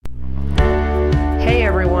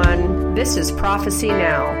This is Prophecy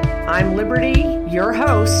Now. I'm Liberty, your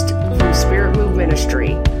host from Spirit Move Ministry.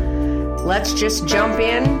 Let's just jump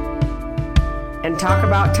in and talk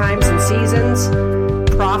about times and seasons,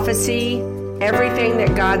 prophecy, everything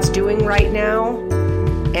that God's doing right now,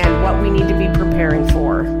 and what we need to be preparing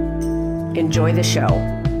for. Enjoy the show.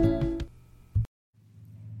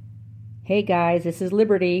 Hey guys, this is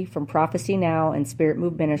Liberty from Prophecy Now and Spirit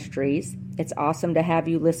Move Ministries. It's awesome to have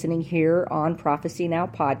you listening here on Prophecy Now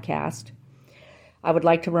podcast. I would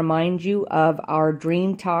like to remind you of our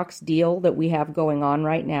Dream Talks deal that we have going on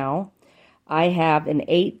right now. I have an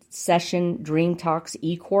 8-session Dream Talks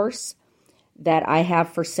e-course that I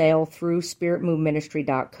have for sale through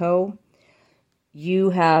spiritmoveministry.co.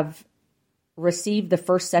 You have received the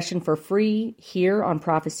first session for free here on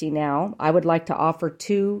Prophecy Now. I would like to offer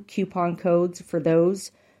 2 coupon codes for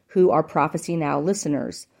those who are Prophecy Now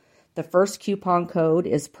listeners. The first coupon code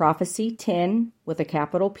is Prophecy10 with a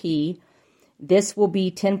capital P. This will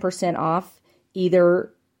be 10% off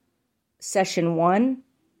either session 1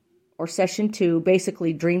 or session 2,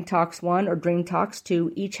 basically Dream Talks 1 or Dream Talks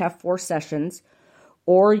 2, each have 4 sessions,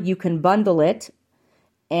 or you can bundle it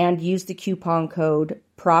and use the coupon code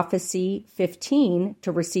Prophecy15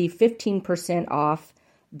 to receive 15% off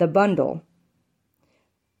the bundle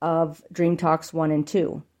of Dream Talks 1 and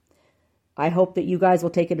 2. I hope that you guys will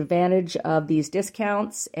take advantage of these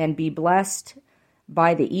discounts and be blessed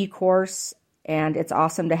by the e-course, and it's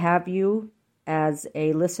awesome to have you as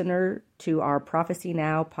a listener to our Prophecy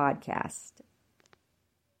Now podcast.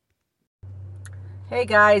 Hey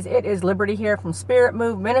guys, it is Liberty here from Spirit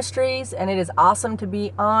Move Ministries, and it is awesome to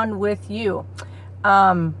be on with you.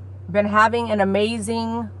 Been having an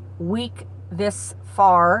amazing week this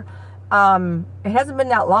far. It hasn't been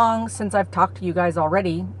that long since I've talked to you guys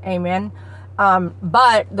already. Amen.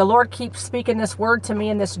 But the Lord keeps speaking this word to me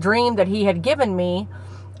in this dream that He had given me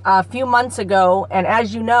a few months ago. And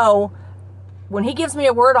as you know, when He gives me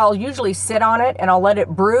a word, I'll usually sit on it and I'll let it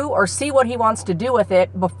brew or see what He wants to do with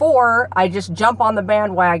it before I just jump on the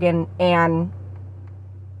bandwagon and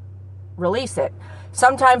release it.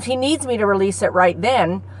 Sometimes He needs me to release it right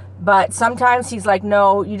then, but sometimes He's like,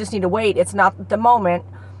 no, you just need to wait. It's not the moment.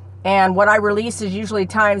 And what I release is usually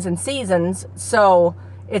times and seasons. So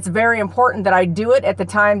it's very important that I do it at the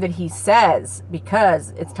time that He says,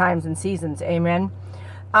 because it's times and seasons. Amen.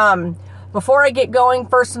 Before I get going,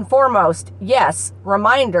 first and foremost, yes,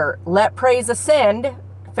 reminder, Let Praise Ascend,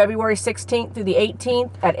 February 16th through the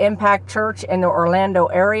 18th at Impact Church in the Orlando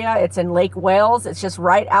area. It's in Lake Wales. It's just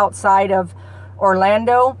right outside of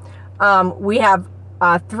Orlando. We have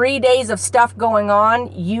 3 days of stuff going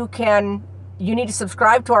on. You need to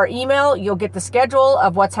subscribe to our email. You'll get the schedule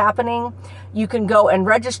of what's happening. You can go and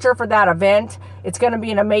register for that event. It's going to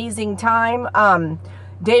be an amazing time.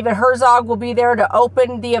 David Herzog will be there to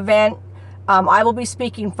open the event. I will be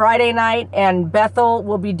speaking Friday night, and Bethel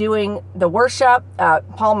will be doing the worship.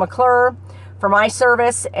 Paul McClure for my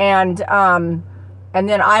service, and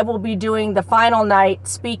then I will be doing the final night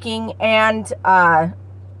speaking and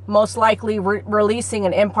most likely releasing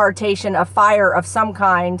an impartation of fire of some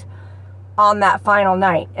kind on that final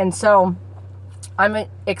night. And so I'm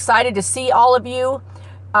excited to see all of you.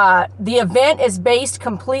 The event is based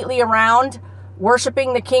completely around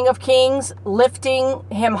worshiping the King of Kings, lifting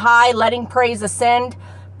Him high, letting praise ascend,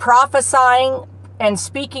 prophesying and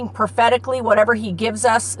speaking prophetically whatever He gives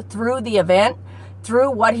us through the event, through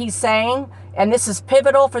what He's saying. And this is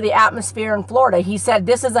pivotal for the atmosphere in Florida. He said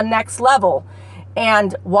this is a next level.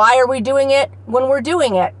 And why are we doing it when we're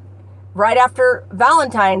doing it? Right after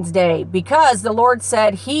Valentine's Day, because the Lord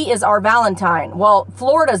said He is our Valentine. Well,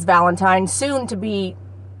 Florida's Valentine, soon to be,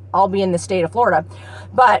 I'll be in the state of Florida,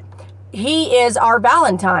 but He is our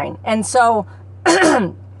Valentine. And so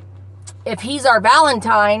if He's our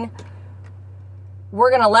Valentine, we're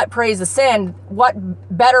going to let praise ascend. What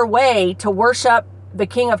better way to worship the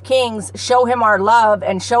King of Kings, show Him our love,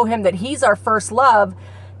 and show Him that He's our first love,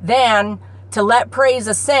 than to let praise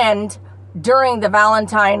ascend during the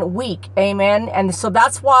Valentine week. Amen. And so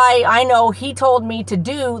that's why I know He told me to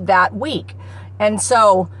do that week. And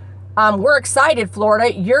so we're excited,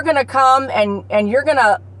 Florida. You're going to come and you're going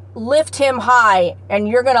to lift Him high, and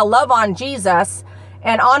you're going to love on Jesus.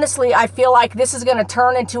 And honestly, I feel like this is going to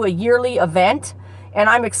turn into a yearly event. And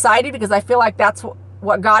I'm excited because I feel like that's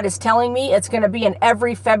what God is telling me. It's going to be an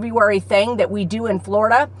every February thing that we do in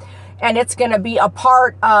Florida. And it's going to be a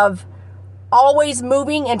part of always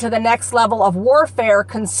moving into the next level of warfare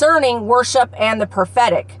concerning worship and the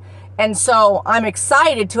prophetic. And so I'm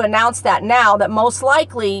excited to announce that now, that most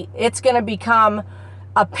likely it's going to become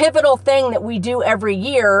a pivotal thing that we do every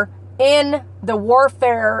year in the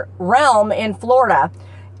warfare realm in Florida.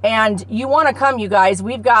 And you want to come, you guys.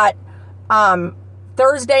 We've got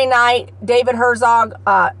Thursday night, David Herzog.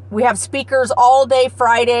 We have speakers all day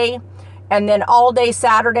Friday, and then all day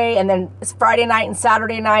Saturday, and then Friday night and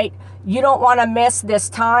Saturday night. You don't want to miss this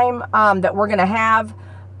time that we're going to have.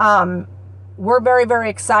 We're very, very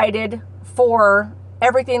excited for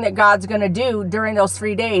everything that God's going to do during those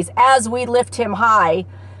 3 days as we lift him high.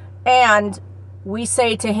 And we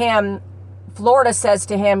say to him, Florida says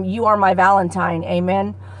to him, you are my Valentine.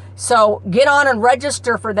 Amen. So get on and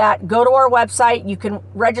register for that. Go to our website. You can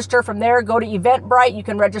register from there. Go to Eventbrite. You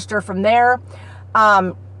can register from there.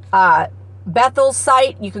 Bethel's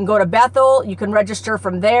site, you can go to Bethel. You can register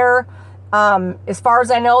from there. As far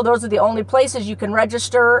as I know, those are the only places you can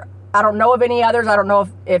register. I don't know of any others. I don't know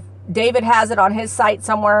if David has it on his site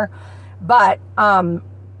somewhere. But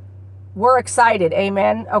we're excited.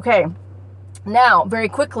 Amen. Okay. Now, very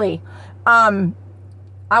quickly,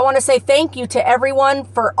 I want to say thank you to everyone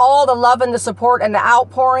for all the love and the support and the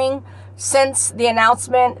outpouring since the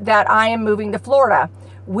announcement that I am moving to Florida.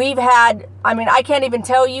 We've had, I can't even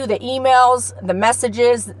tell you the emails, the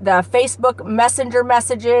messages, the Facebook Messenger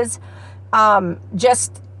messages.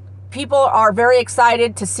 Just people are very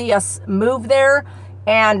excited to see us move there,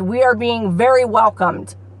 and we are being very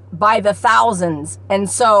welcomed by the thousands. And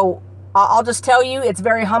so I'll just tell you, it's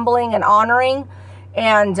very humbling and honoring.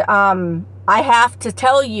 And I have to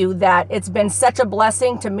tell you that it's been such a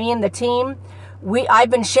blessing to me and the team. I've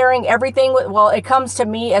been sharing everything it comes to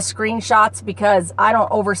me as screenshots because I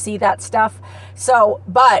don't oversee that stuff. So,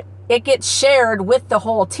 but it gets shared with the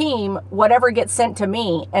whole team, whatever gets sent to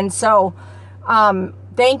me. And so,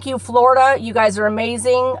 thank you, Florida. You guys are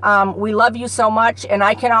amazing. We love you so much, and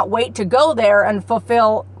I cannot wait to go there and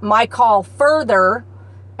fulfill my call further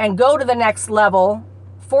and go to the next level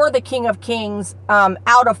for the King of Kings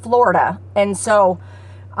out of Florida. And so,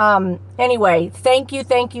 anyway, thank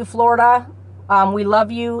you, Florida. We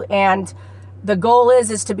love you, and the goal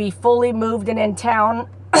is to be fully moved and in town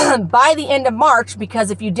by the end of March, because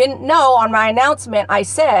if you didn't know, on my announcement, I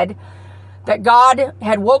said that God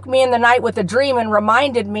had woke me in the night with a dream and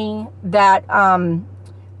reminded me that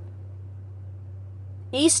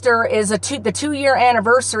Easter is the 2-year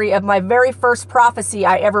anniversary of my very first prophecy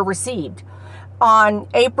I ever received. On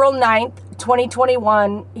April 9th,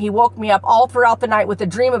 2021, he woke me up all throughout the night with a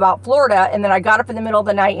dream about Florida, and then I got up in the middle of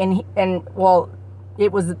the night, and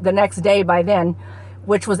it was the next day by then,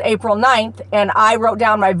 which was April 9th, and I wrote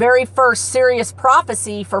down my very first serious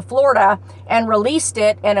prophecy for Florida and released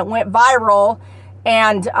it, and it went viral,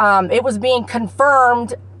 and it was being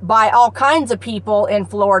confirmed by all kinds of people in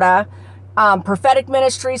Florida, prophetic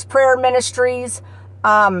ministries, prayer ministries,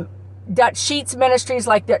 Dutch Sheets ministries,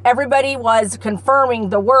 everybody was confirming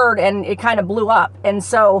the word, and it kind of blew up. And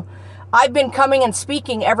so I've been coming and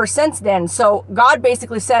speaking ever since then. So God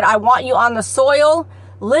basically said, I want you on the soil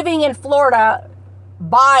living in Florida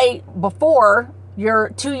before your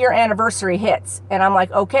 2-year anniversary hits. And I'm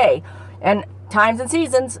like, okay. And times and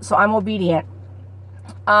seasons, so I'm obedient.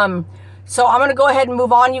 So I'm going to go ahead and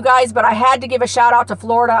move on, you guys, but I had to give a shout out to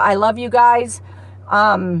Florida. I love you guys.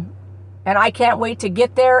 And I can't wait to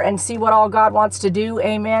get there and see what all God wants to do.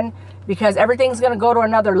 Amen. Because everything's going to go to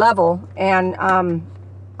another level. And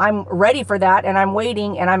I'm ready for that. And I'm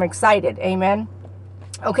waiting. And I'm excited. Amen.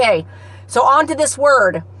 Okay. So on to this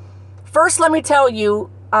word. First, let me tell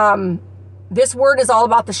you, this word is all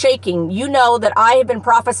about the shaking. You know that I have been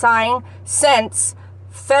prophesying since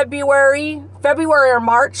February or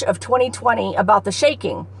March of 2020 about the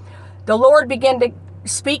shaking. The Lord began to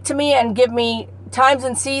speak to me and give me times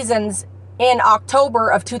and seasons in October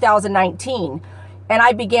of 2019, and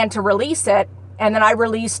I began to release it, and then I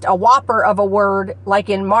released a whopper of a word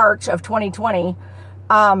in March of 2020,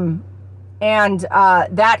 and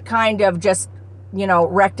that kind of just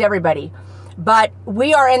wrecked everybody. But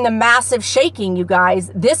we are in the massive shaking, you guys.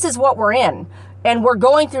 This is what we're in, and we're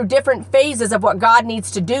going through different phases of what God needs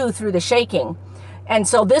to do through the shaking. And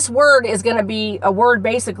so this word is going to be a word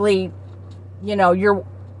basically,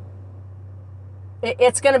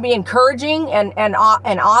 it's going to be encouraging and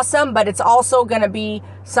awesome, but it's also going to be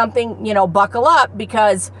something, buckle up,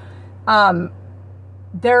 because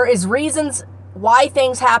there is reasons why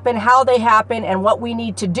things happen, how they happen, and what we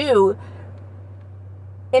need to do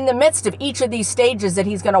in the midst of each of these stages that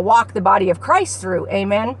he's going to walk the body of Christ through.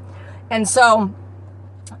 Amen. And so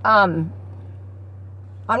I'm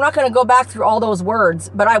not going to go back through all those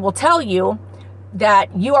words, but I will tell you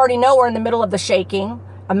that you already know we're in the middle of the shaking.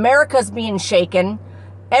 America's being shaken.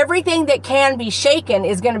 Everything that can be shaken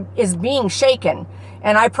is being shaken.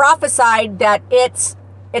 And I prophesied that it's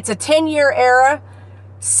a 10-year era,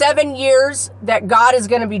 7 years that God is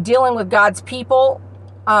going to be dealing with God's people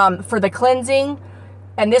for the cleansing.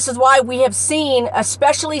 And this is why we have seen,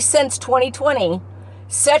 especially since 2020,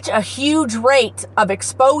 such a huge rate of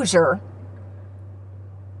exposure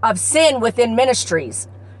of sin within ministries.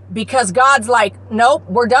 Because God's like, nope,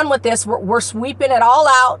 we're done with this. We're sweeping it all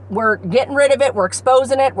out. We're getting rid of it. We're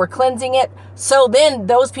exposing it. We're cleansing it. So then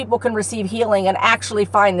those people can receive healing and actually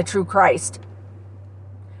find the true Christ.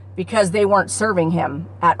 Because they weren't serving him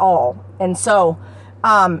at all. And so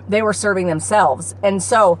they were serving themselves. And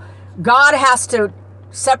so God has to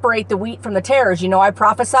separate the wheat from the tares. You know, I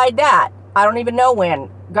prophesied that. I don't even know when.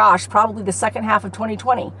 Gosh, probably the second half of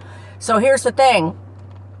 2020. So here's the thing.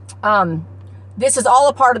 This is all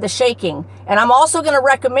a part of the shaking. And I'm also going to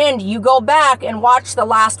recommend you go back and watch the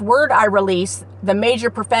last word I released, the major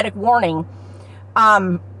prophetic warning.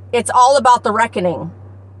 It's all about the reckoning.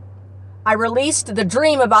 I released the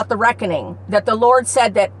dream about the reckoning, that the Lord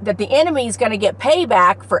said that the enemy is going to get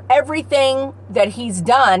payback for everything that he's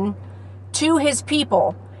done to his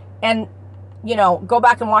people. And, you know, go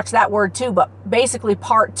back and watch that word too. But basically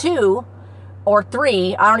part 2 or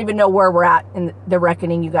 3, I don't even know where we're at in the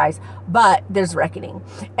reckoning, you guys, but there's reckoning.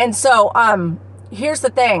 And so here's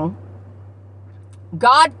the thing.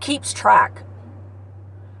 God keeps track.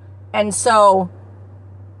 And so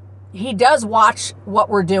he does watch what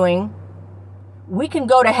we're doing. We can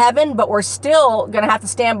go to heaven, but we're still going to have to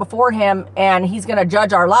stand before him, and he's going to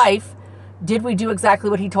judge our life. Did we do exactly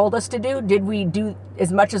what he told us to do? Did we do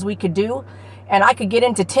as much as we could do? And I could get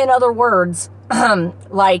into 10 other words,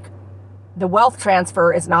 like the wealth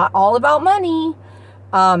transfer is not all about money.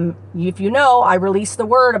 If you know, I released the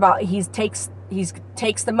word about he takes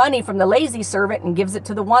the money from the lazy servant and gives it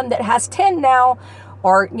to the one that has 10 now,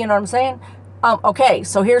 or you know what I'm saying? Okay,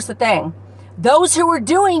 so here's the thing. Those who are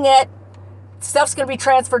doing it, stuff's going to be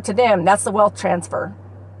transferred to them. That's the wealth transfer.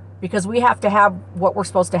 Because we have to have what we're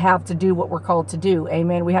supposed to have to do what we're called to do.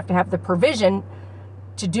 Amen. We have to have the provision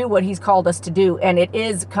to do what he's called us to do. And it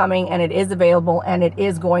is coming, and it is available, and it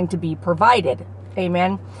is going to be provided.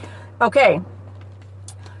 Amen. Okay.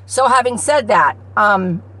 So having said that,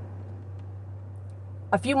 a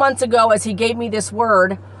few months ago, as he gave me this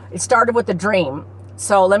word, it started with a dream.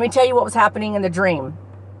 So let me tell you what was happening in the dream.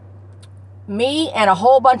 Me and a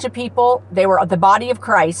whole bunch of people, they were the body of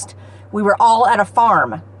Christ. We were all at a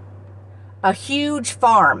farm, a huge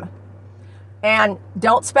farm. And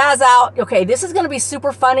don't spaz out. Okay, this is going to be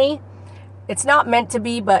super funny. It's not meant to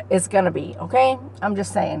be, but it's going to be, okay? I'm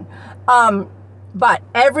just saying. But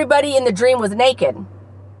everybody in the dream was naked.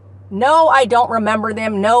 No, I don't remember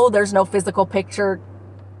them. No, there's no physical picture.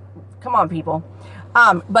 Come on, people.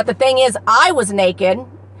 But the thing is, I was naked.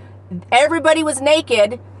 Everybody was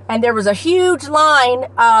naked. And there was a huge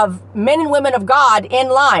line of men and women of God in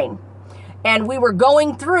line. And we were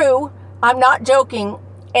going through, I'm not joking,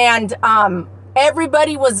 and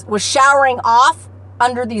everybody was showering off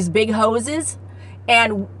under these big hoses.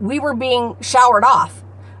 And we were being showered off,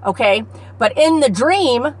 okay? But in the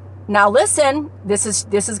dream, now listen, this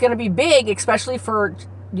is going to be big, especially for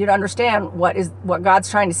you to understand what God's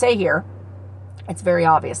trying to say here. It's very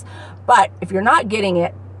obvious. But if you're not getting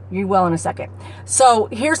it, you will in a second. So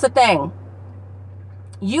here's the thing.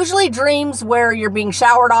 Usually dreams where you're being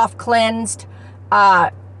showered off, cleansed,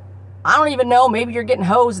 I don't even know, maybe you're getting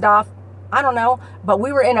hosed off. I don't know. But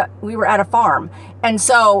we were at a farm. And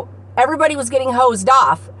so everybody was getting hosed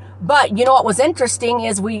off. But you know what was interesting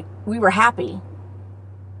is we were happy.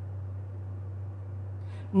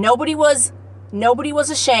 Nobody was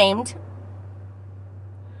ashamed.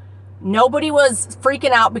 Nobody was freaking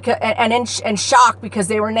out because and shocked because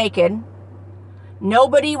they were naked.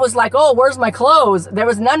 Nobody was like, oh, where's my clothes? There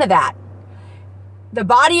was none of that. The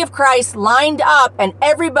body of Christ lined up, and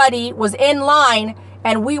everybody was in line,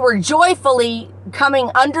 and we were joyfully coming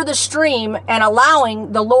under the stream and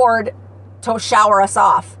allowing the Lord to shower us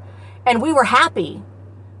off. And we were happy.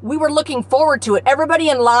 We were looking forward to it. Everybody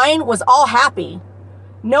in line was all happy.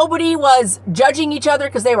 Nobody was judging each other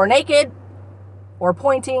because they were naked. Or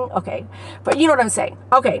pointing, okay, but you know what I'm saying.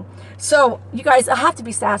 Okay, so you guys, I have to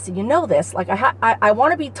be sassy. You know this. Like I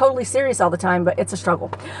want to be totally serious all the time, but it's a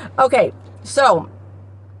struggle. Okay, so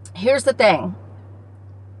here's the thing.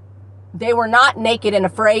 They were not naked and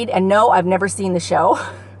afraid, and no, I've never seen the show.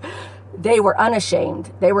 They were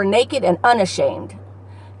unashamed. They were naked and unashamed.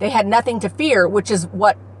 They had nothing to fear, which is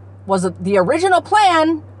what was the original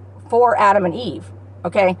plan for Adam and Eve.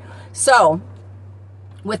 Okay, so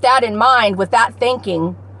with that in mind, with that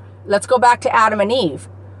thinking, let's go back to Adam and Eve.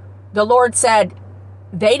 The Lord said,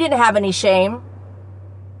 they didn't have any shame.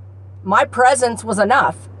 My presence was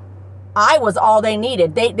enough. I was all they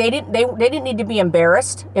needed. They didn't need to be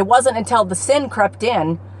embarrassed. It wasn't until the sin crept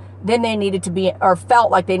in then they needed to be, or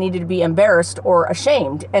felt like they needed to be embarrassed or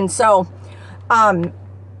ashamed. And so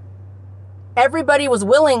everybody was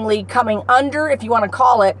willingly coming under, if you want to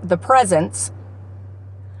call it, the presence.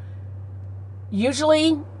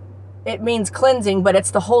 Usually it means cleansing, but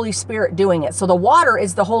it's the Holy Spirit doing it. So the water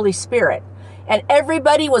is the Holy Spirit. And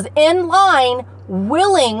everybody was in line,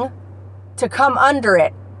 willing to come under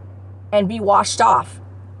it and be washed off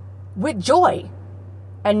with joy.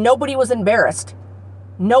 And nobody was embarrassed.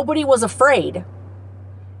 Nobody was afraid.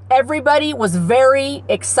 Everybody was very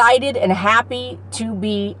excited and happy to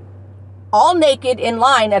be all naked in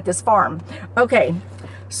line at this farm. Okay,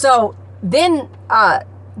 so then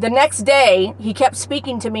the next day, he kept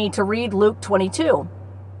speaking to me to read Luke 22.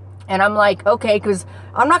 And I'm like, okay, because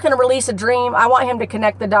I'm not going to release a dream. I want him to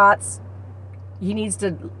connect the dots. He needs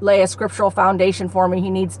to lay a scriptural foundation for me. He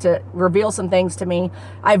needs to reveal some things to me.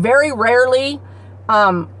 I very rarely,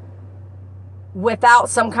 without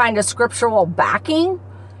some kind of scriptural backing,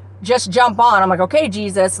 just jump on. I'm like, okay,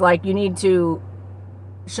 Jesus, like, you need to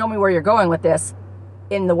show me where you're going with this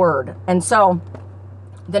in the word. And so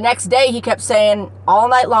the next day he kept saying all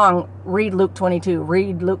night long, read Luke 22,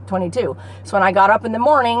 read Luke 22. So when I got up in the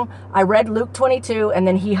morning, I read Luke 22, and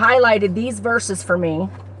then he highlighted these verses for me.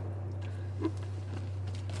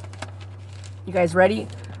 You guys ready?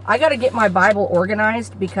 I got to get my Bible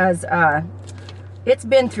organized because it's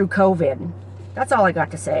been through COVID. That's all I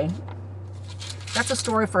got to say. That's a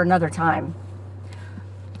story for another time.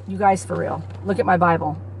 You guys, for real, look at my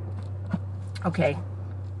Bible. Okay,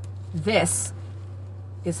 this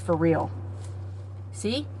is for real.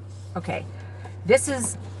 See? Okay, this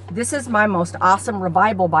is my most awesome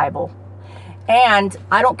revival Bible, and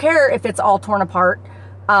I don't care if it's all torn apart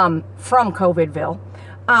from COVIDville.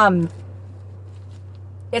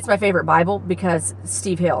 It's my favorite Bible because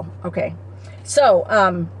Steve Hill. Okay,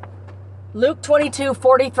 so Luke 22,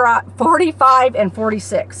 45 and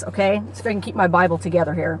 46, okay? So if I can keep my Bible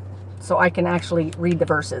together here so I can actually read the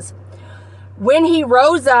verses. When he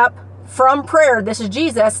rose up from prayer, this is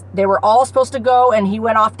Jesus, they were all supposed to go, and he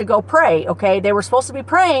went off to go pray, okay? They were supposed to be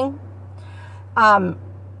praying.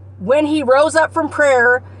 When he rose up from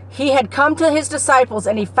prayer, he had come to his disciples,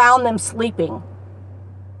 and he found them sleeping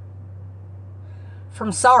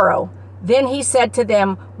from sorrow. Then he said to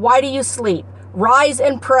them, "Why do you sleep? Rise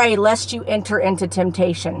and pray, lest you enter into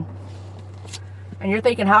temptation." And you're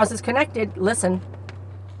thinking, how is this connected? Listen.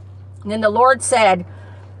 And then the Lord said,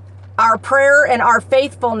 our prayer and our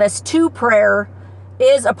faithfulness to prayer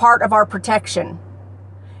is a part of our protection.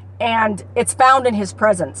 And it's found in his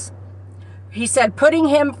presence. He said, putting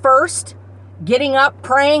him first, getting up,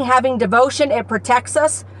 praying, having devotion, it protects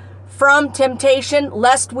us from temptation,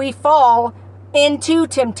 lest we fall into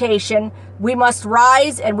temptation. We must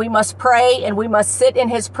rise and we must pray and we must sit in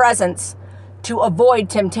his presence to avoid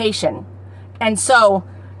temptation. And so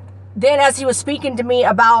then as he was speaking to me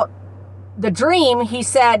about the dream, he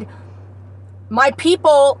said, my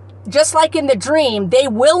people, just like in the dream, they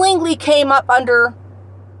willingly came up under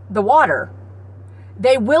the water.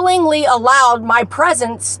 They willingly allowed my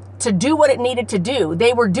presence to do what it needed to do.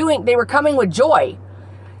 They were coming with joy.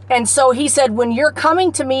 And so he said, when you're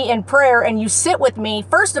coming to me in prayer and you sit with me,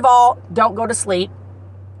 first of all, don't go to sleep.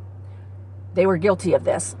 They were guilty of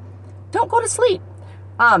this. Don't go to sleep.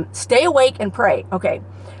 Stay awake and pray. Okay.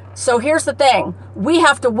 So here's the thing. We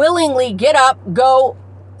have to willingly get up, go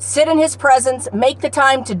sit in his presence, make the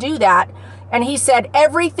time to do that. And he said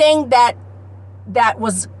everything that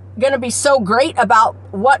was going to be so great about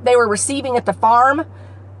what they were receiving at the farm,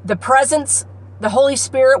 the presence, the Holy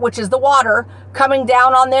Spirit, which is the water, coming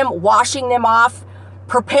down on them, washing them off,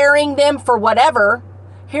 preparing them for whatever.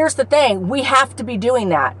 Here's the thing. We have to be doing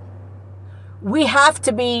that. We have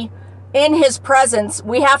to be in his presence.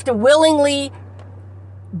 We have to willingly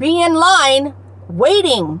be in line,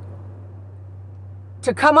 waiting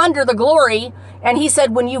to come under the glory. And he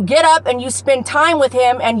said, when you get up and you spend time with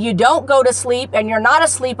him and you don't go to sleep and you're not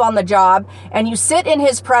asleep on the job and you sit in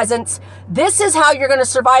his presence, this is how you're going to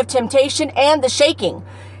survive temptation and the shaking.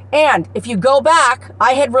 And if you go back,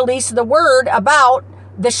 I had released the word about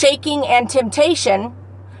the shaking and temptation,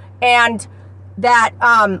 and that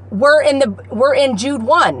we're in Jude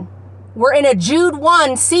 1. We're in a Jude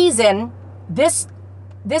 1 season. This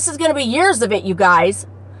is going to be years of it, you guys,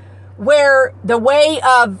 where the way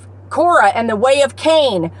of Korah and the way of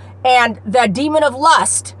Cain and the demon of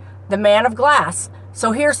lust, the man of glass.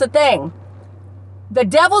 So here's the thing. The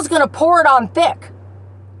devil's going to pour it on thick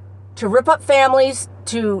to rip up families,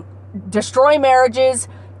 to destroy marriages,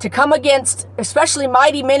 to come against especially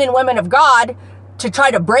mighty men and women of God, to try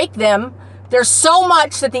to break them. There's so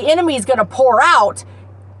much that the enemy is going to pour out.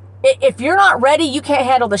 If you're not ready, you can't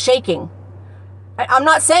handle the shaking. I'm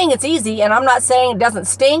not saying it's easy, and I'm not saying it doesn't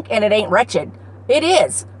stink and it ain't wretched. It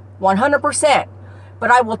is, 100%.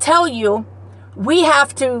 But I will tell you, we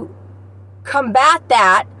have to combat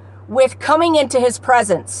that with coming into his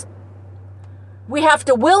presence. We have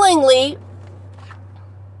to willingly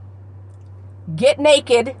get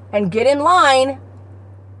naked and get in line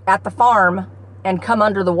at the farm and come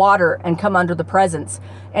under the water and come under the presence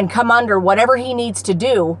and come under whatever he needs to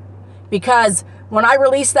do. Because when I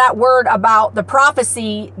released that word about the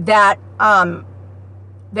prophecy that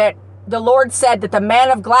that the Lord said that the man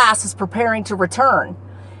of glass is preparing to return,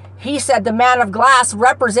 he said the man of glass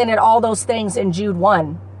represented all those things in Jude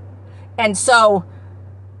 1. And so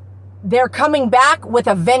they're coming back with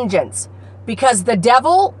a vengeance, because the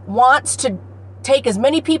devil wants to take as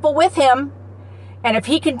many people with him. And if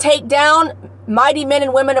he can take down mighty men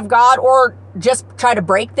and women of God, or just try to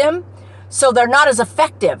break them so they're not as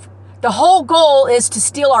effective. The whole goal is to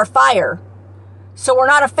steal our fire, so we're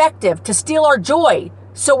not effective, to steal our joy,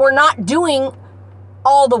 so we're not doing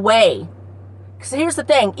all the way. Because here's the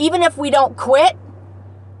thing, even if we don't quit,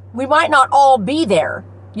 we might not all be there.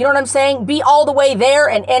 You know what I'm saying? Be all the way there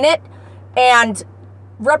and in it and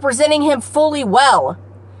representing him fully well.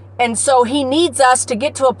 And so he needs us to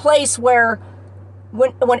get to a place where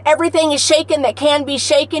when everything is shaken that can be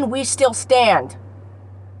shaken, we still stand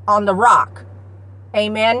on the rock.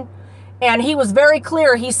 Amen. And he was very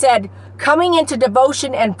clear. He said, coming into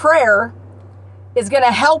devotion and prayer is going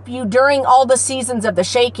to help you during all the seasons of the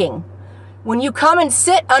shaking. When you come and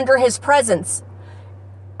sit under his presence,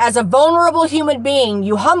 as a vulnerable human being,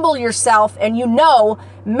 you humble yourself and you know,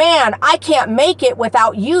 man, I can't make it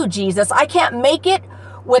without you, Jesus. I can't make it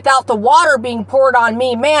without the water being poured on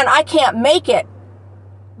me. Man, I can't make it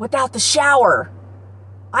without the shower.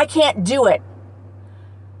 I can't do it.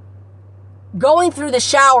 Going through the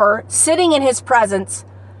shower, sitting in his presence,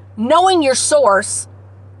 knowing your source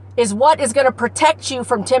is what is going to protect you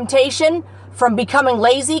from temptation, from becoming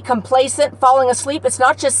lazy, complacent, falling asleep. It's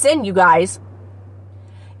not just sin, you guys.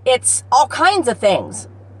 It's all kinds of things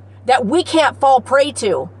that we can't fall prey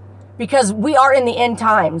to, because we are in the end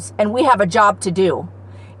times and we have a job to do.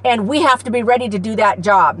 And we have to be ready to do that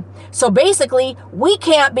job. So basically, we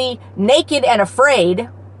can't be naked and afraid.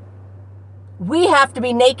 We have to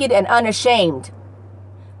be naked and unashamed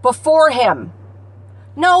before him.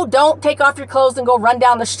 No, don't take off your clothes and go run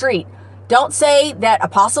down the street. Don't say that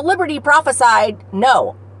Apostle Liberty prophesied.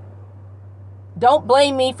 No. Don't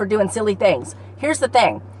blame me for doing silly things. Here's the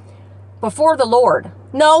thing. Before the Lord.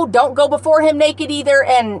 No, don't go before him naked either.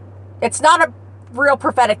 And it's not a real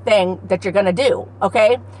prophetic thing that you're going to do,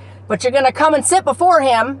 okay? But you're going to come and sit before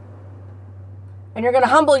him, and you're going to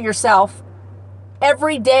humble yourself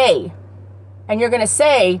every day. And you're going to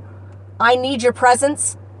say, I need your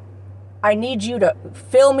presence. I need you to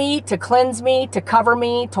fill me, to cleanse me, to cover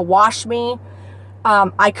me, to wash me.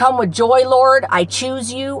 I come with joy, Lord. I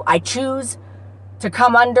choose you. I choose to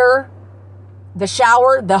come under the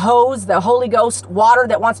shower, the hose, the Holy Ghost water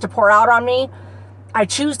that wants to pour out on me. I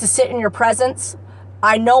choose to sit in your presence.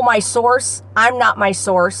 I know my source. I'm not my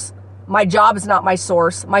source. My job is not my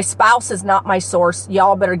source. My spouse is not my source.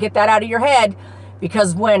 Y'all better get that out of your head,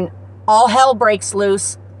 because when all hell breaks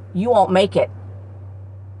loose, you won't make it.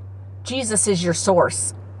 Jesus is your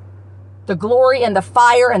source. The glory and the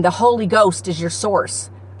fire and the Holy Ghost is your source.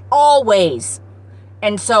 Always.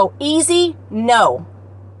 And so easy? No.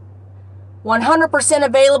 100%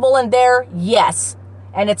 available in there? Yes.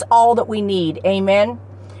 And it's all that we need. Amen.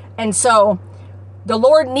 And so the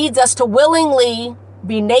Lord needs us to willingly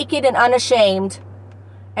be naked and unashamed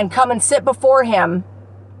and come and sit before him.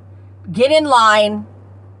 Get in line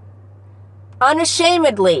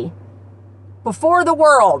unashamedly before the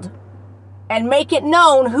world and make it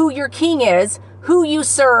known who your king is, who you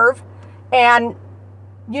serve. And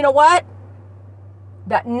you know what?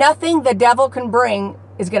 That nothing the devil can bring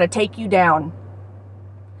is going to take you down.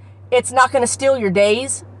 It's not going to steal your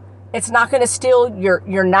days. It's not going to steal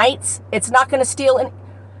your nights. It's not going to steal.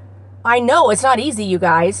 I know it's not easy, you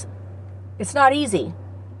guys. It's not easy.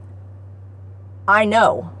 I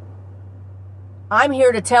know. I'm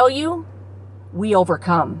here to tell you, we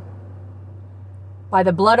overcome. By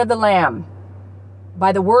the blood of the Lamb.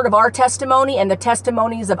 By the word of our testimony and the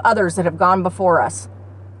testimonies of others that have gone before us.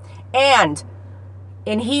 And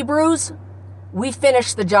in Hebrews, we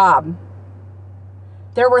finished the job.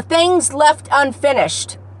 There were things left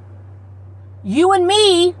unfinished. You and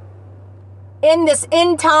me, in this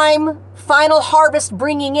end time final harvest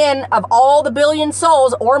bringing in of all the billion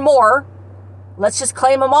souls or more, let's just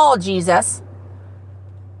claim them all, Jesus.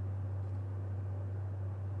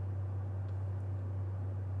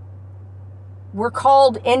 We're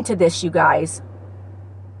called into this, you guys.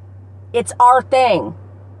 It's our thing.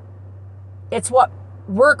 It's what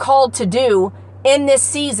we're called to do in this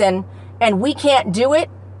season, and we can't do it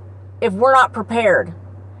if we're not prepared.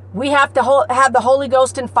 We have to have the Holy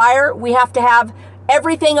Ghost and fire. We have to have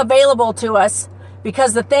everything available to us,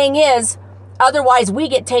 because the thing is, otherwise we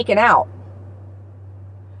get taken out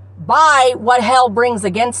by what hell brings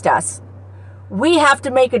against us. We have to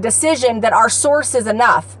make a decision that our source is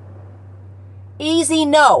enough. Easy,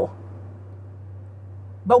 no.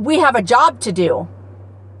 But we have a job to do.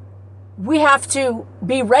 We have to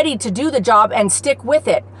be ready to do the job and stick with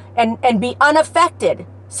it and be unaffected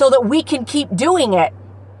so that we can keep doing it.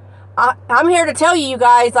 I'm here to tell you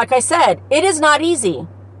guys, like I said, it is not easy.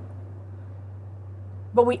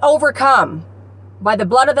 But we overcome by the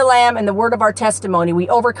blood of the Lamb and the word of our testimony. We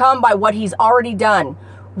overcome by what he's already done.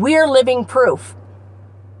 We're living proof.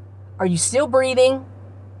 Are you still breathing?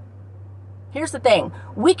 Here's the thing.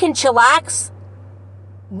 We can chillax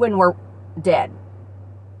when we're dead.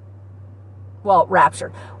 Well,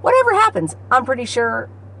 raptured. Whatever happens, I'm pretty sure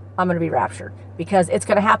I'm going to be raptured, because it's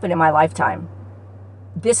going to happen in my lifetime.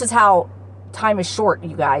 This is how time is short,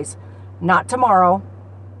 you guys. Not tomorrow,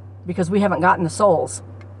 because we haven't gotten the souls.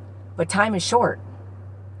 But time is short.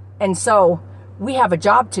 And so we have a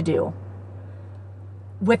job to do.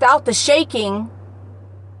 Without the shaking,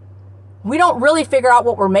 we don't really figure out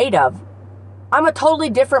what we're made of. I'm a totally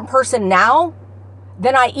different person now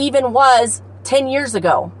than I even was 10 years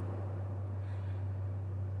ago.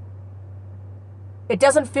 It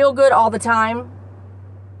doesn't feel good all the time,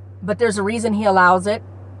 but there's a reason he allows it.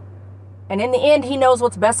 And in the end, he knows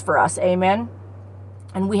what's best for us. Amen.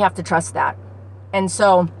 And we have to trust that. And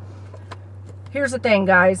so here's the thing,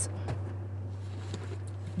 guys.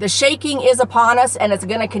 The shaking is upon us, and it's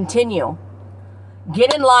going to continue.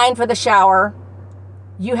 Get in line for the shower.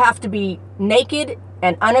 You have to be naked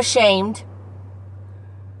and unashamed.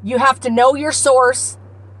 You have to know your source.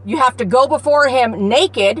 You have to go before him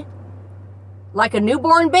naked, like a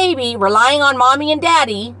newborn baby, relying on mommy and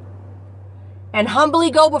daddy, and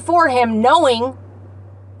humbly go before him, knowing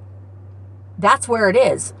that's where it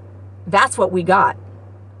is. That's what we got.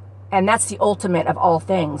 And that's the ultimate of all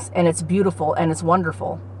things. And it's beautiful and it's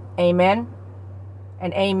wonderful. Amen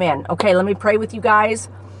and amen. Okay, let me pray with you guys.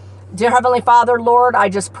 Dear Heavenly Father, Lord, I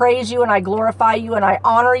just praise you and I glorify you and I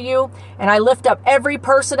honor you, and I lift up every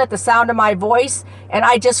person at the sound of my voice, and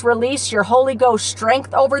I just release your Holy Ghost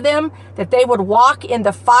strength over them, that they would walk in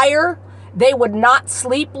the fire. They would not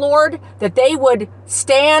sleep, Lord, that they would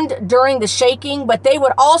stand during the shaking, but they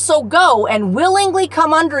would also go and willingly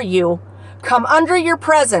come under you, come under your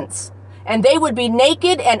presence, and they would be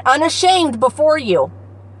naked and unashamed before you.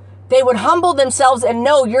 They would humble themselves and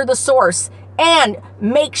know you're the source, and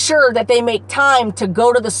make sure that they make time to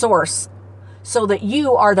go to the source so that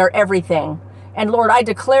you are their everything. And Lord, I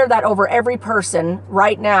declare that over every person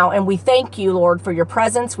right now. And we thank you, Lord, for your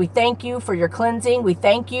presence. We thank you for your cleansing. We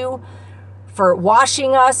thank you for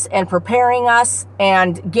washing us and preparing us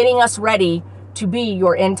and getting us ready to be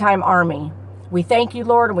your end time army. We thank you,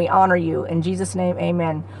 Lord, and we honor you. In Jesus' name,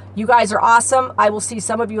 amen. You guys are awesome. I will see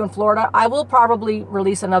some of you in Florida. I will probably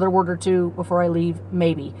release another word or two before I leave,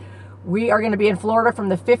 maybe. We are going to be in Florida from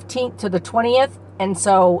the 15th to the 20th. And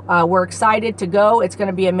so we're excited to go. It's going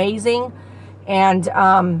to be amazing. And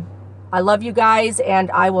I love you guys, and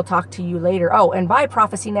I will talk to you later. Oh, and bye,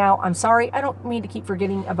 Prophecy Now. I'm sorry. I don't mean to keep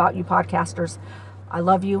forgetting about you podcasters. I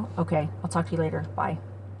love you. Okay, I'll talk to you later. Bye.